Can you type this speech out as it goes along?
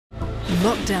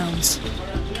Lockdowns.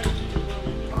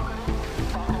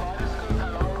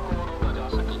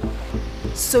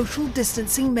 Social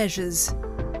distancing measures.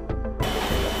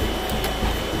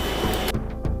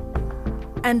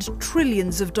 And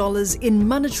trillions of dollars in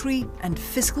monetary and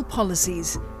fiscal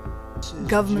policies.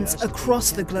 Governments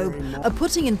across the globe are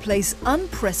putting in place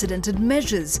unprecedented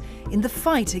measures in the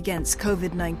fight against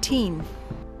COVID-19.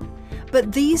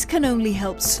 But these can only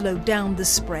help slow down the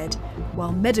spread,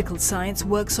 while medical science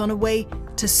works on a way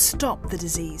to stop the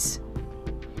disease.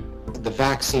 The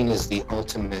vaccine is the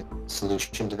ultimate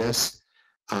solution to this.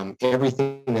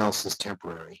 Everything else is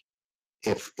temporary.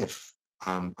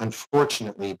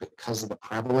 Unfortunately, because of the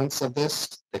prevalence of this,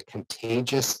 the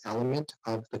contagious element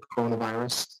of the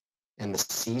coronavirus and the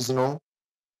seasonal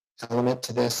element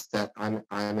to this that I'm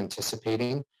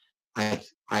anticipating, I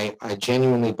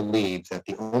genuinely believe that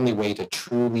the only way to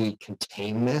truly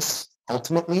contain this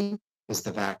ultimately is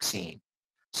the vaccine.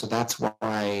 So that's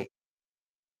why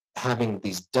having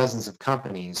these dozens of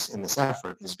companies in this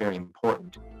effort is very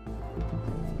important.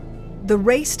 The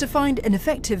race to find an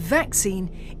effective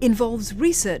vaccine involves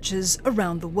researchers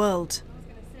around the world.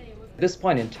 At this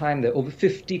point in time, there are over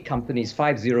 50 companies,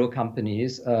 50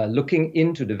 companies, looking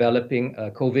into developing a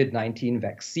COVID-19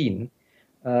 vaccine.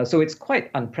 So it's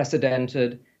quite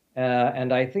unprecedented,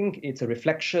 and I think it's a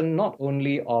reflection not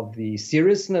only of the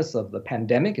seriousness of the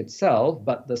pandemic itself,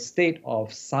 but the state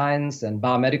of science and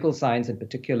biomedical science in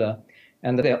particular,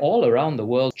 and that they're all around the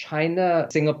world. China,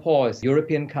 Singapore,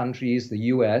 European countries, the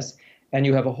US, and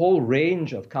you have a whole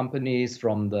range of companies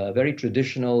from the very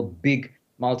traditional big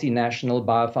multinational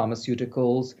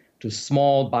biopharmaceuticals to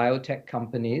small biotech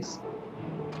companies.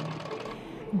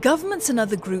 Governments and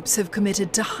other groups have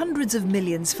committed to hundreds of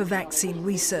millions for vaccine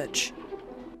research.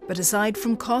 But aside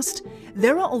from cost,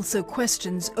 there are also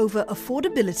questions over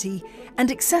affordability and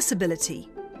accessibility.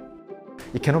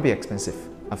 It cannot be expensive,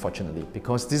 unfortunately,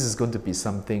 because this is going to be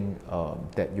something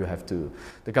that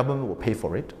the government will pay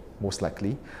for it, most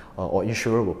likely, or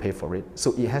insurer will pay for it.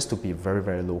 So it has to be very,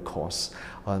 very low cost.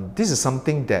 This is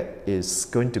something that is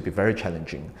going to be very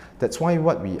challenging. That's why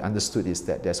what we understood is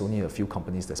that there's only a few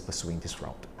companies that's pursuing this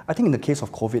route. I think in the case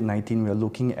of COVID-19, we are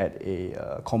looking at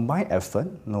a combined effort,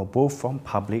 both from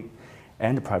public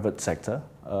and the private sector,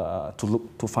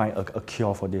 to find a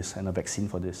cure for this and a vaccine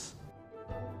for this.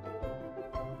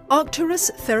 Arcturus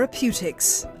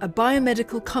Therapeutics, a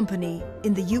biomedical company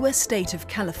in the US state of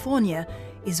California,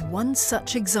 is one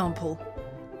such example.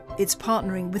 It's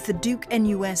partnering with the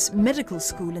DUKE-NUS Medical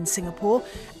School in Singapore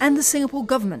and the Singapore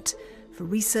government for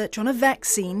research on a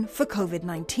vaccine for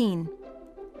COVID-19.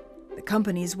 The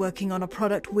company is working on a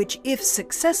product which, if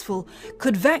successful,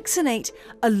 could vaccinate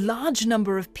a large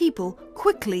number of people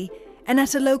quickly and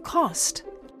at a low cost.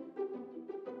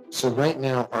 So right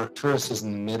now, Arcturus is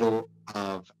in the middle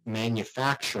of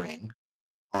manufacturing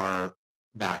our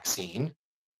vaccine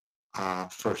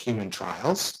for human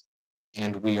trials,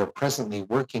 and we are presently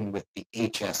working with the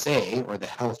HSA, or the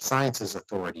Health Sciences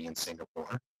Authority in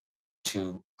Singapore,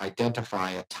 to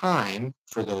identify a time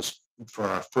for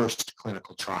our first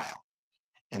clinical trial,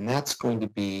 and that's going to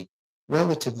be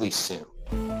relatively soon.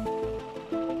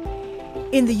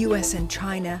 In the US and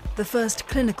China, the first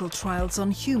clinical trials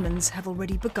on humans have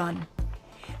already begun.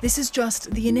 This is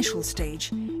just the initial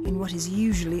stage in what is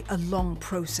usually a long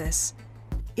process.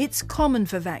 It's common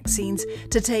for vaccines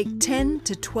to take 10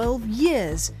 to 12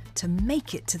 years to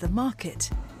make it to the market.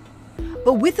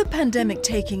 But with the pandemic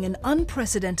taking an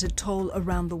unprecedented toll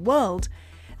around the world,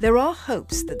 there are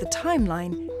hopes that the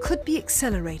timeline could be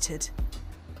accelerated.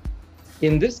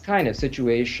 In this kind of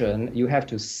situation, you have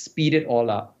to speed it all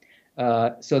up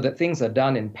so that things are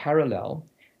done in parallel.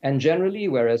 And generally,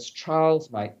 whereas trials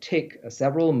might take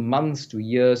several months to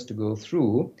years to go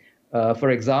through, for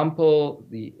example,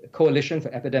 the Coalition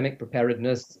for Epidemic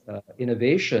Preparedness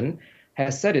Innovation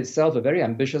has set itself a very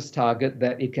ambitious target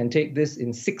that it can take this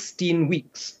in 16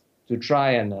 weeks to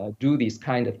try and do these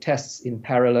kind of tests in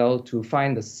parallel to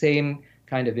find the same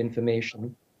kind of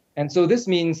information. And so this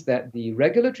means that the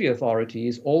regulatory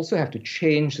authorities also have to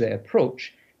change their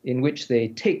approach in which they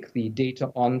take the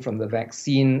data on from the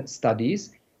vaccine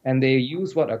studies, and they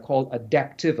use what are called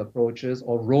adaptive approaches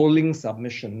or rolling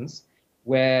submissions,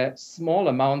 where small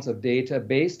amounts of data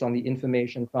based on the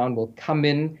information found will come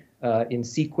in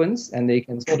sequence, and they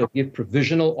can sort of give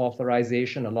provisional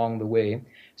authorization along the way.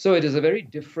 So it is a very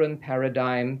different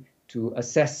paradigm to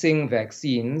assessing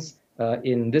vaccines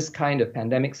in this kind of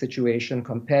pandemic situation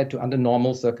compared to under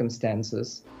normal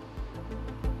circumstances.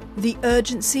 The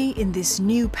urgency in this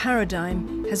new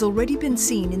paradigm has already been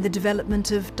seen in the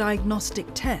development of diagnostic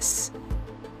tests.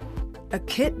 A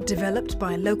kit developed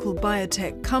by a local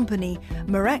biotech company,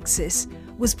 Meraxis,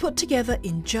 was put together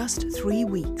in just 3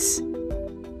 weeks.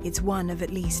 It's one of at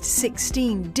least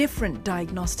 16 different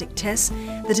diagnostic tests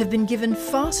that have been given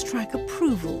fast-track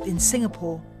approval in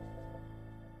Singapore.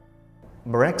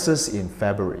 Meraxis in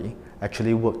February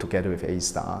actually worked together with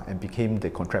A-Star and became the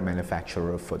contract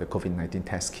manufacturer for the COVID-19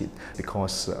 test kit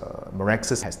because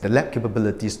Meraxis has the lab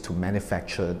capabilities to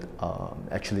manufacture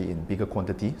actually in bigger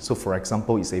quantity. So for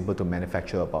example, it's able to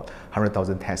manufacture about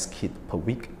 100,000 test kits per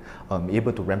week,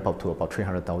 able to ramp up to about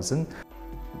 300,000.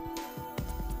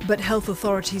 But health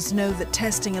authorities know that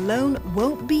testing alone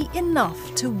won't be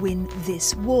enough to win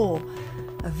this war.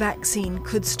 A vaccine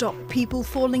could stop people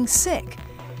falling sick.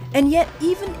 And yet,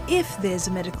 even if there's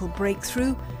a medical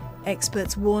breakthrough,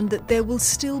 experts warn that there will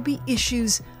still be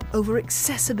issues over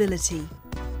accessibility.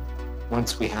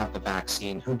 Once we have the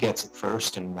vaccine, who gets it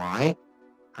first and why?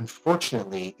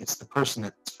 Unfortunately, it's the person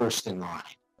that's first in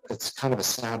line. It's kind of a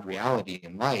sad reality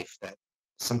in life that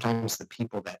sometimes the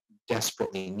people that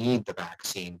desperately need the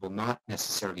vaccine will not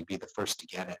necessarily be the first to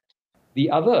get it.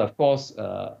 The other, of course,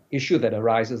 issue that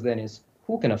arises then is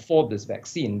who can afford this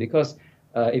vaccine? Because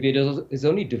if it is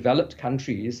only developed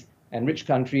countries and rich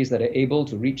countries that are able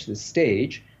to reach this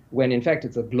stage, when in fact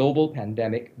it's a global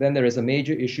pandemic, then there is a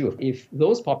major issue of if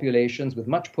those populations with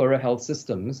much poorer health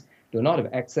systems do not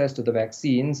have access to the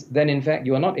vaccines, then in fact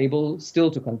you are not able still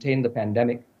to contain the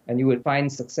pandemic, and you would find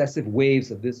successive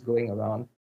waves of this going around.